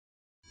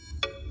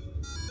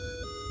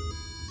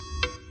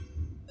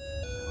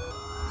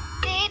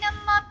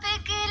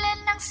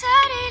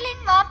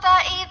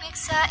mapaibig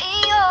sa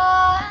iyo.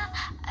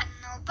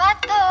 Ano ba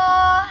to?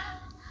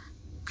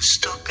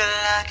 Gusto ka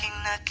laging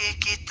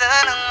nakikita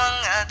ng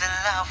mga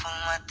dalawang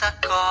mata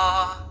ko.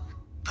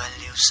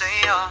 Baliw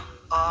sa'yo,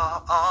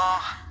 oo.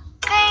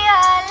 Kaya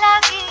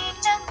lagi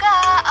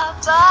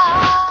nag-aaba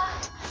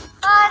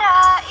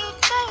para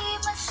ika'y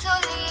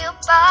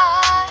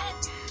masulipan.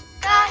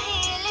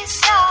 Dahil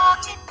isang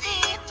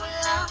ngiti mo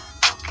lang,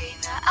 okay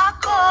na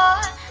ako.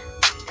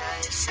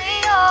 Dahil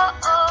sa'yo,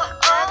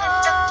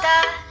 pagkagandang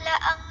tala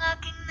ang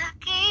aking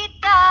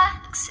nakita.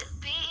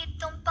 Nagsilbi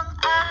itong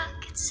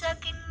pang-akit sa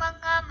aking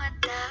mga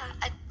mata.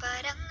 At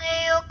parang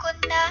ayoko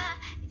na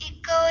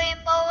ikaw ay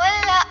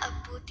mawala.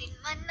 Abutin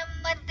man ng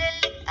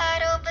madaling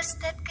araw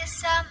basta't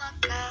kasama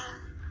ka.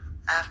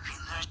 I've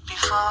been hurt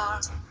before,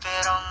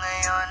 pero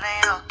ngayon ay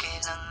okay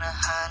lang.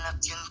 Nahanap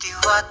yung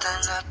diwata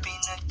na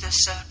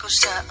pinagdasal ko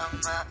sa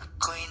ama.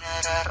 Ako'y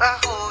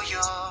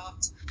nararahuyo,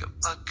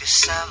 kapag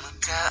kasama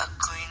ka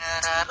ako'y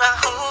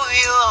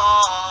nararahuyo.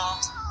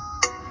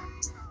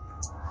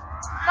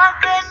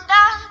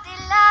 Magandang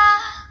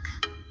dilag,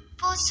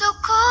 puso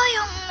ko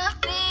yung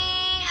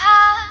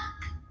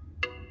nabihag.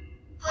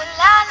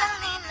 Wala nang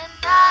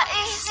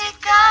ninanais,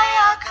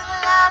 ikaya kang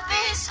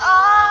labis,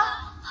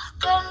 oh.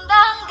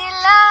 Magandang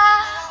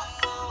dilag.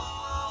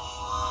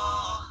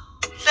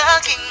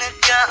 Laging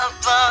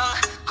nag-aabang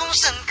kung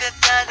saan ka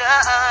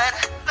dadaan.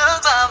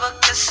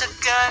 Nababagtas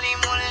sakali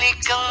muli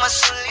kang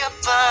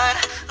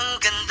masulyapan. Ang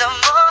ganda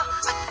mo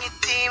at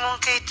ngiti mong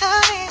kay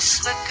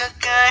tamis.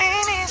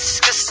 Nagkakainis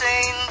kasi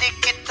hindi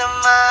kita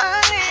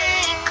mahalin.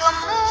 Halika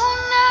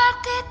muna,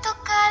 dito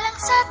ka lang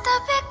sa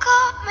tabi ko.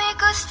 May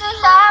gusto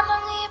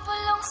lamang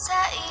ibulong sa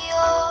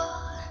iyo.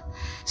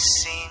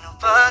 Sino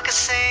ba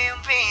kasi yung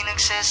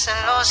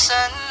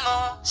pinagsasalosan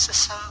mo?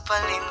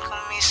 Sasampalin ko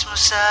mismo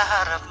sa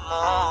harap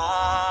mo.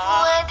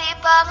 Pwede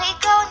bang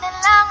ikaw na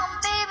lang ang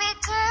baby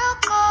girl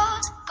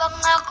ko?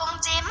 Pangakong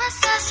di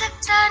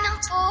masasaktan ang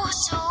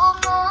puso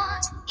mo.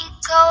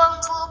 Ikaw ang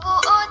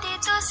bubuo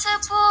dito sa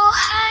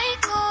buhay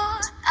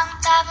ko. Ang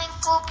tanging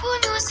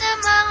pupuno sa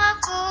mga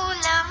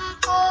kulang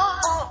ko.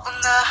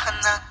 Uunahan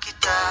na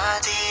kita,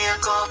 di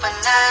ako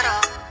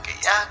palaro.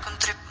 Kaya kung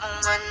trip mong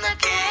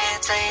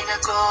manakit ay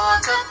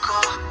nakuwag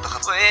ako.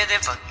 Baka pwede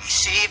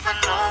pag-isipan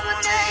mo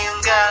muna yung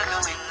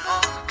gagawin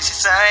mo. Kasi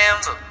sayang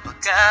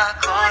pagka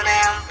ako na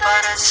yung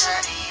para sa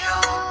iyo.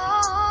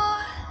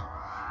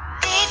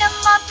 Di na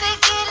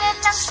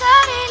mapigilan ang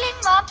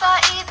sariling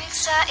mapaibig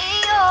sa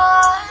iyo.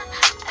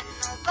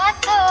 Ano ba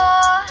to?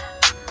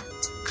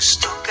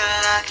 Gusto ka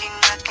laging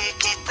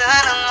nakikita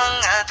ng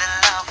mga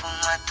dalawang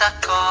mata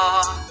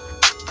ko.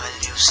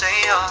 Baliw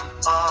sa'yo,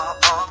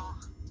 oo.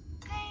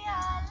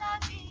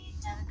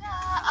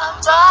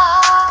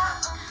 Aba,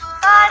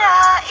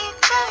 para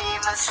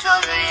ika'y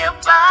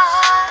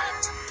masulyapan.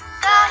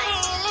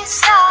 Dahil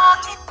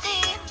isang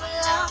ngiti mo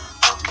lang,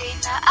 okay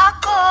na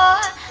ako.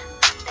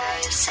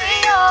 Dahil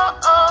sa'yo,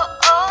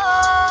 oo.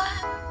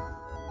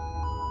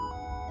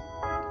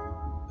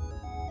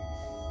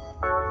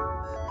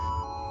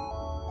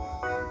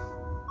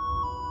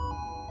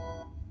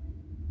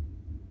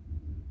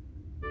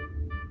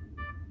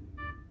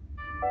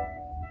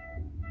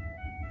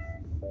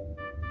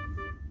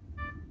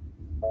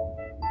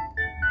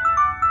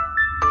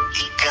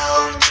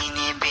 Ikaw ang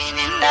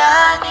binibining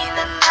na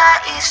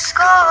ninanais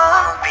ko.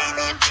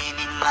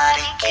 Binibining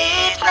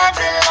marikit na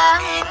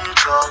dalangin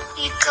ko.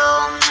 Ikaw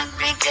ang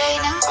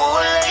nagbigay ng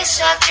kulay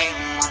sa aking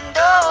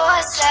mundo.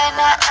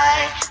 Sana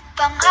ay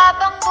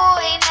panghabang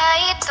buhay na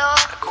ito.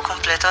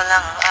 Nagkukumpleto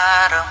lang ang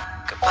araw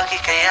kapag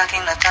ika'y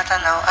aking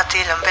natatanaw. At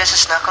ilang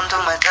beses na akong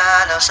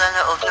dumadalaw sa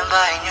loob ng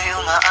bahay niyo'y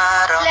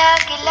umaaraw.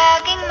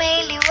 Lagi-laging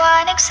may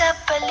liwanag sa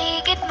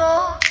paligid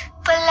mo.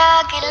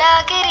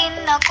 Palagi-lagi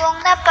rin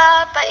akong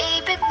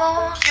napapaibig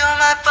mo. You're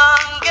my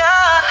pangga,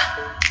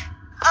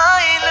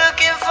 I ain't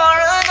looking for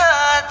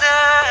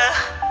another.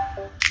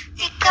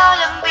 Ikaw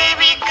lang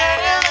baby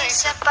girl ay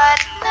sapat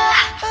na.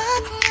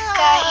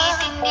 Kahit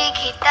hindi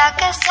kita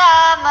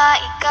kasama,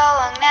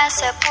 ikaw ang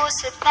nasa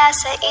puso't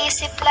nasa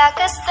isip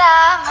lakas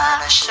tama.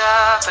 Ano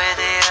siya,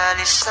 pwede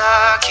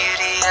alisa,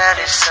 cutie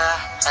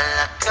alisa.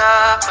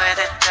 Alaka,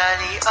 pwede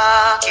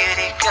talia,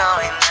 cutie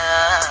gawin na.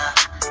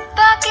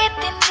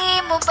 Bakit hindi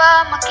mo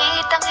ba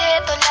makitang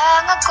heto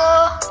lang ako?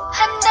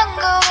 Handang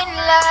gawin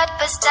lahat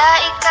basta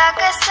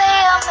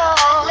ikakasaya mo.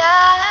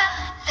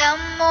 Alam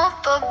mo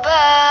pa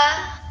ba?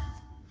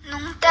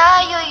 Nung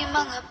tayo'y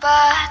mga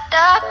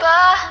bata pa,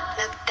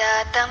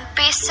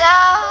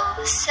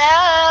 nagtatampisaw sa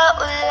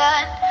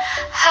ulan,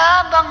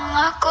 habang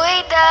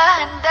ako'y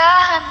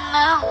dahan-dahan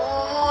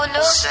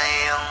nahuhulog. Sa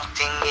iyong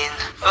tingin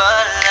pa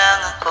lang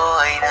ako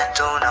ay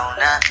natunaw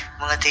na.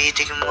 Mga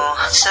titig mo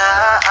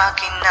sa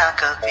akin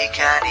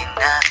nakabiganin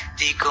na.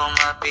 Di ko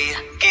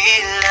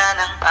mapigilan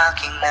ang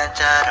aking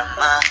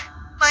nadarama.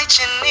 My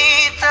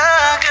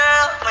chinita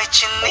girl, my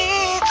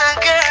chinita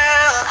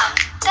girl.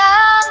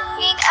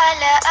 Tanging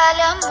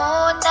alaala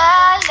mo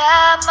na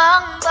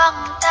lamang bang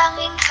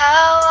tanging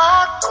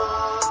hawak ko.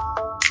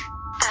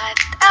 At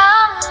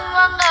ang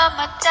mga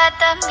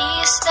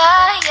matatamis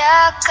na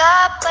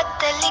yakap at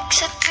dalik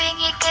sa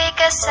tuwing ika'y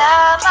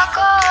kasama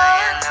ko.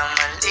 Kaya na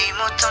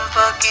malimot ang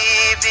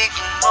pag-ibig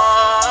mo,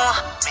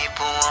 may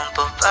buwang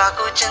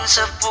pabago dyan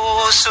sa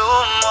puso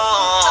mo.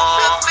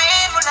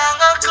 Tanggapin mo lang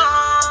ako,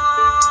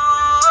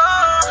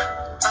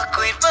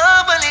 ako'y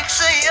babalik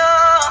sa'yo.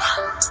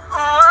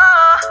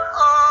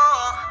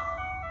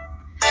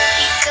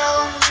 Ikaw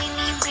ang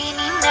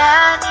binibini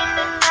na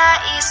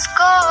ninanais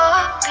ko,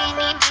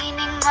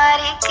 binibining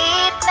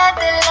marikit na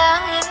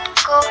dalangin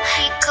ko.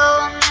 Ikaw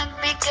ang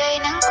nagbigay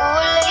ng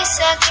kulay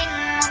sa aking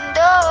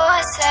mundo,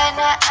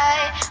 sana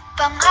ay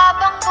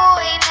panghabang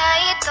buhay na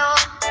ito.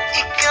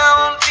 Ikaw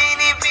ang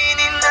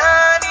binibini na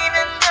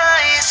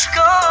ninanais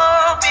ko,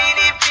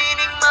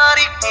 binibining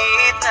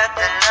marikit na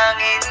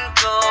dalangin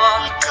ko.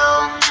 Ikaw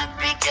ang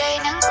nagbigay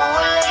ng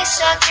kulay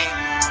sa aking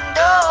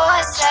mundo,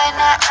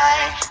 sana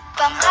ay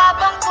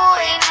panghabang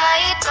buhay na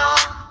ito.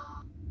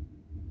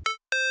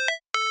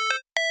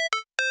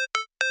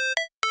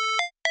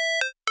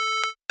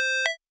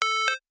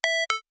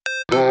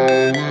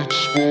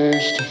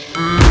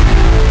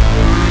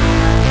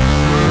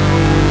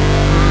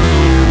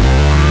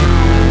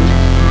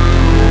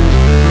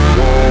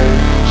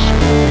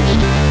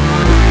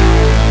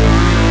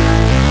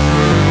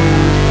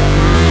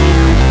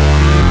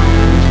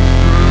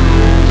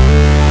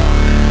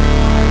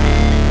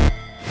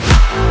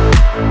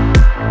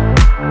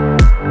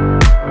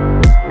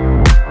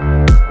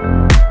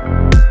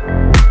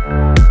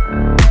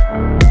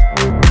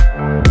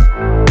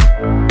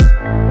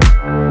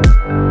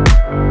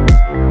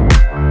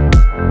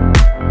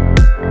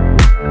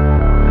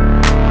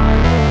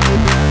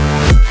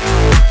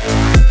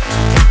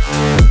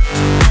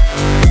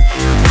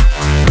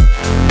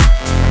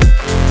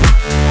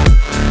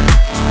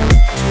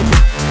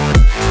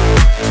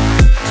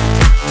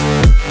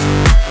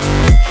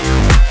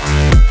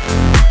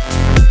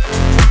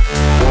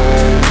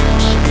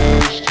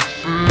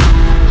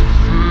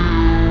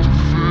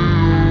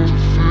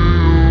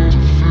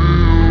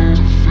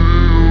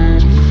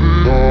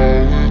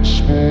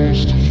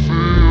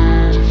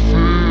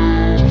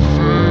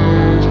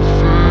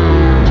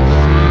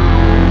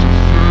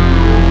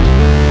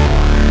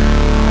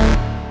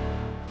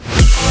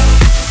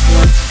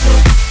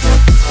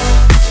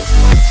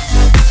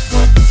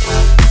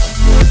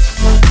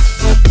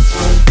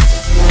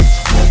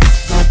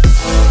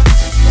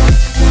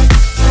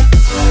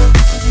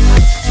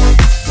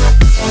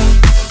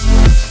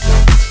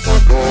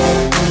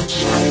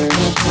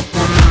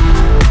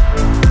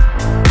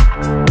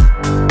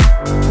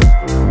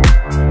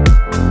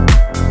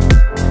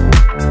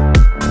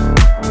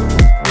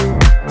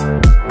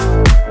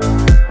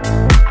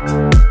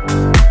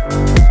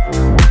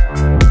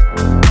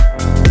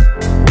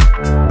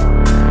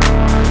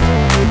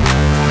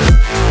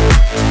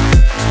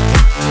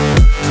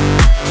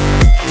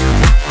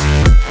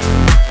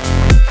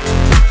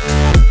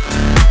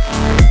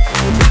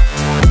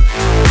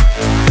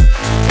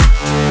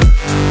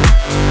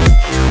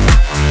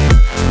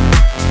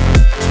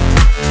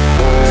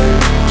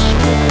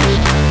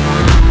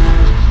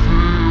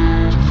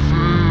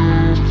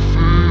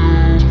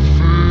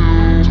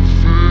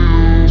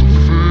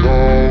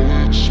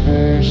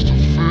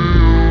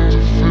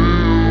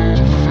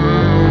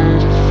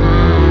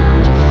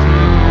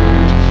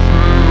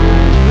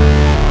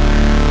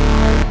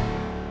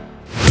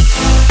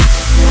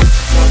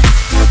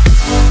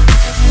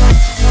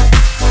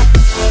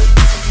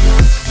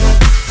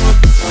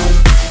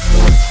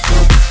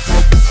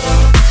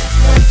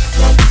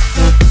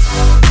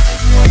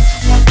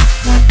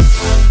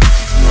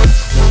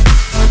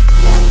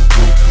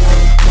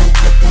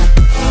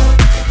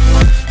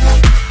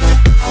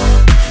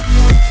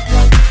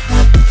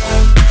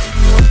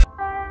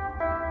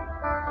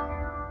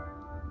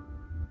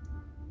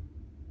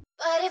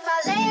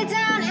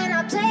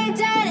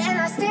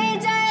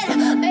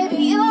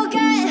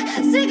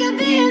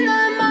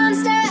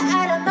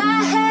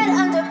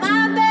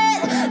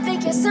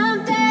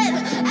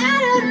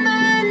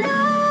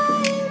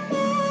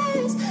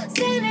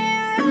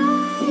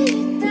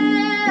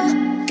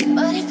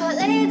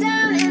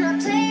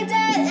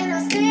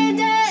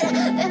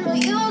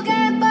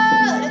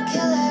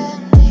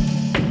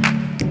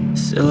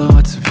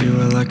 Silhouettes of you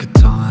are like a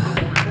taunt.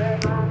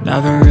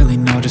 Never really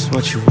know just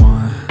what you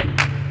want.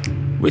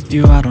 With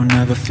you I don't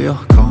ever feel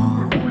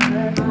calm.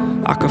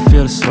 I can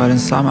feel the sweat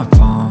inside my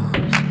palms.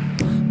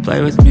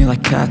 Play with me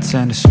like cats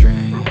and a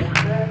string.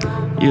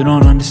 You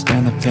don't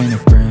understand the pain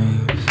it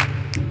brings.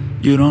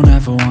 You don't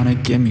ever wanna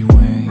give me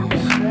wings.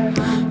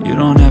 You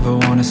don't ever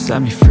wanna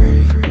set me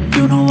free.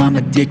 You know I'm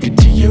addicted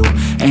to you,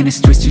 and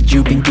it's twisted,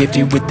 you've been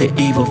gifted with the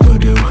evil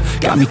voodoo.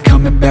 Got me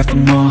coming back for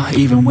more,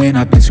 even when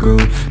I've been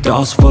screwed.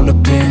 Dolls full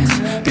of pins,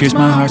 pierce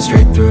my heart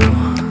straight through.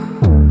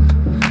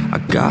 I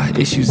got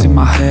issues in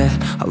my head,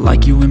 I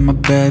like you in my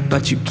bed,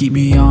 but you keep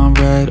me on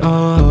red.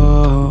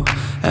 Oh,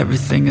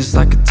 everything is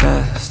like a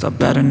test, I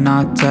better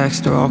not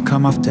text or I'll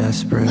come off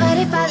desperate. But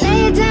if I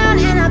lay down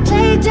and I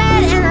play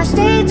dead and I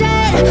stay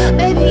dead,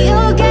 baby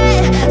you'll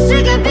get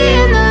sick of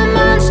being the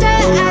monster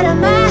out of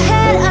my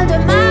head, under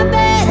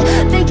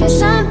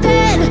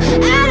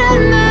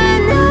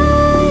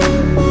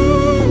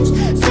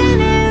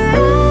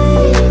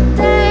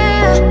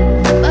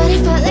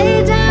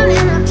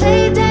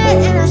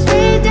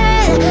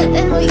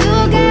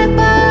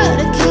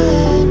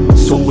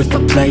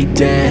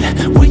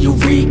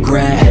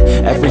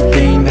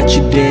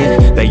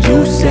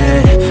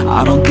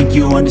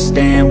think you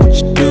understand what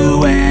you're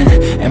doing.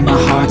 And my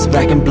heart's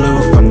black and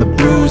blue from the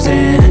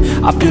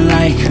bruising. I feel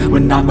like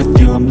when I'm with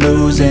you I'm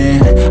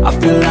losing. I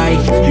feel like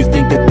you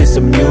think that this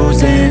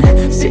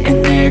amusing.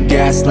 Sitting there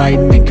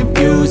gaslighting and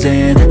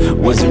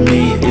confusing. Was it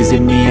me? Is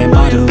it me? Am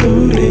I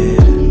deluded?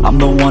 I'm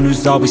the one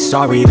who's always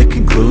sorry, the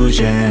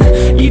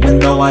conclusion. Even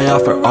though I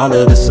offer all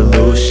of the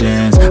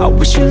solutions. I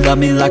wish you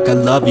loved me like I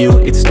love you,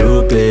 it's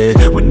stupid.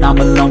 When I'm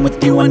alone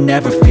with you I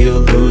never feel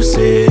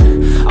lucid.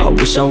 I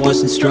wish I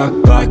wasn't struck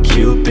by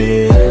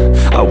Cupid.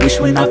 I wish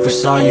when I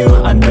first saw you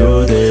I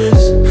knew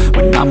this.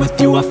 When I'm with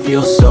you I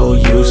feel so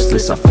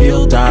useless. I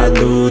feel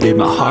diluted,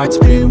 my heart's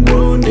been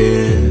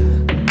wounded.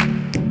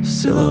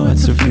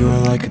 Silhouettes of you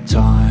are like a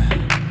taunt.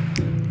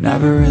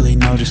 Never really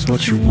know just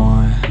what you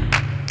want.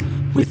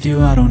 With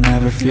you I don't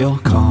ever feel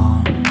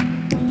calm.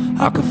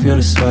 I can feel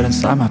the sweat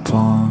inside my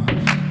palms.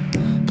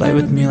 Play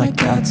with me like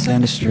cats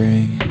and a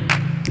string.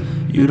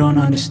 You don't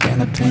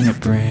understand the pain it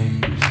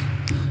brings.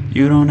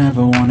 You don't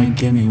ever wanna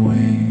give me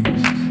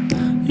wings.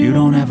 You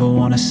don't ever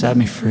wanna set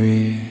me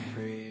free.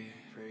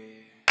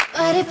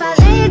 But if I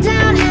lay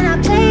down and I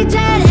play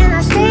dead and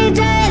I stay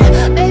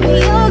dead, baby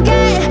you'll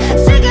get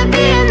sick of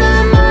being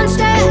the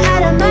monster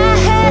out of my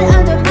head,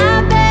 under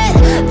my bed,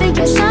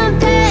 thinking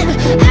something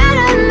out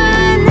of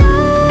my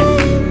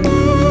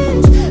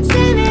nightmares.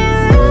 See me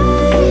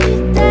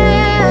right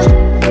there.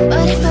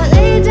 But if I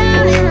lay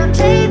down and I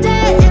play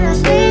dead and I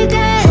stay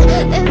dead,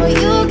 then will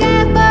you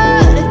get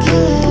bored of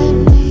killing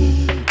me?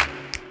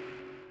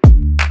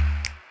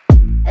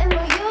 Then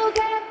will you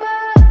get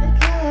bored of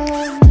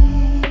killing me?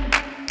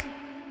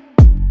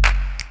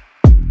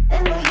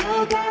 And will you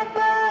get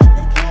bored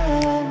of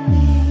killing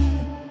me?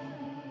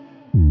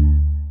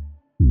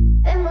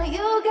 And will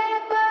you get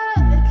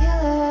bored of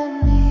killing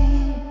me?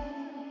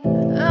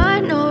 I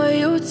know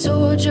you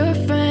told your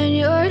friend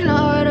you're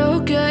not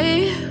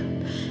okay.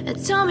 And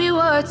tell me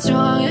what's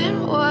wrong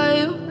and why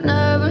you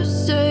never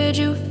said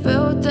you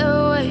felt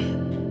that way.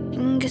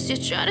 And guess you're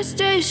trying to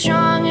stay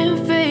strong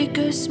and fake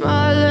a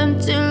smile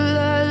until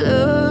I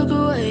look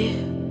away.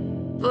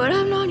 But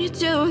I've known you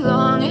too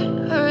long,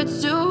 it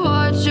hurts to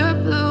watch your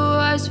blue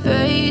eyes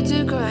fade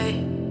to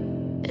gray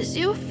as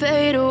you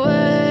fade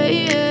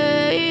away,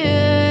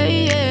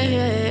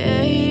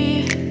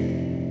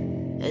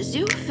 as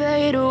you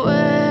fade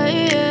away.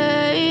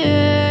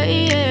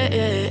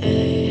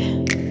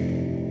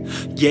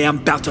 Yeah, I'm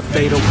about to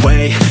fade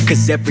away.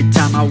 Cause every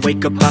time I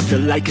wake up I feel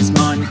like it's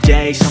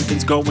Monday.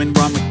 Something's going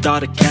wrong with all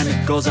the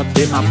chemicals up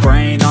in my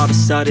brain. All of a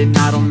sudden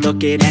I don't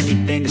look at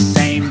anything the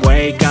same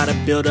way. Gotta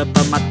build up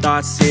of my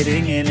thoughts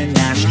sitting in an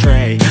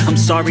ashtray. I'm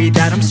sorry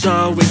that I'm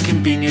so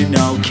inconvenient,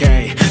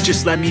 okay.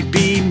 Just let me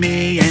be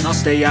me and I'll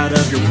stay out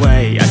of your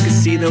way. I can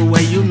see the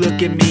way you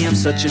look at me, I'm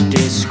such a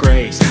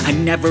disgrace. I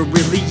never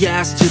really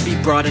asked to be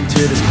brought into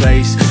this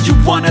place. You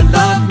wanna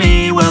love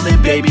me? Well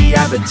then baby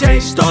have a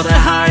taste. All the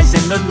highs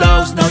and the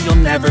lows, no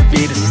you'll never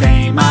be the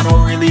same. I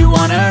don't really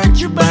wanna hurt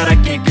you but I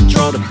can't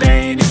control the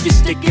pain. If you're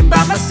sticking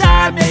by my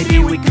side maybe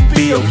we could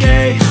be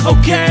okay.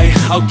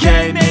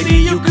 Okay, maybe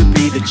you could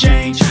be the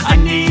change I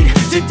need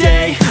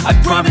today. I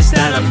promise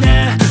that I've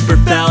never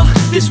felt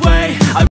this way.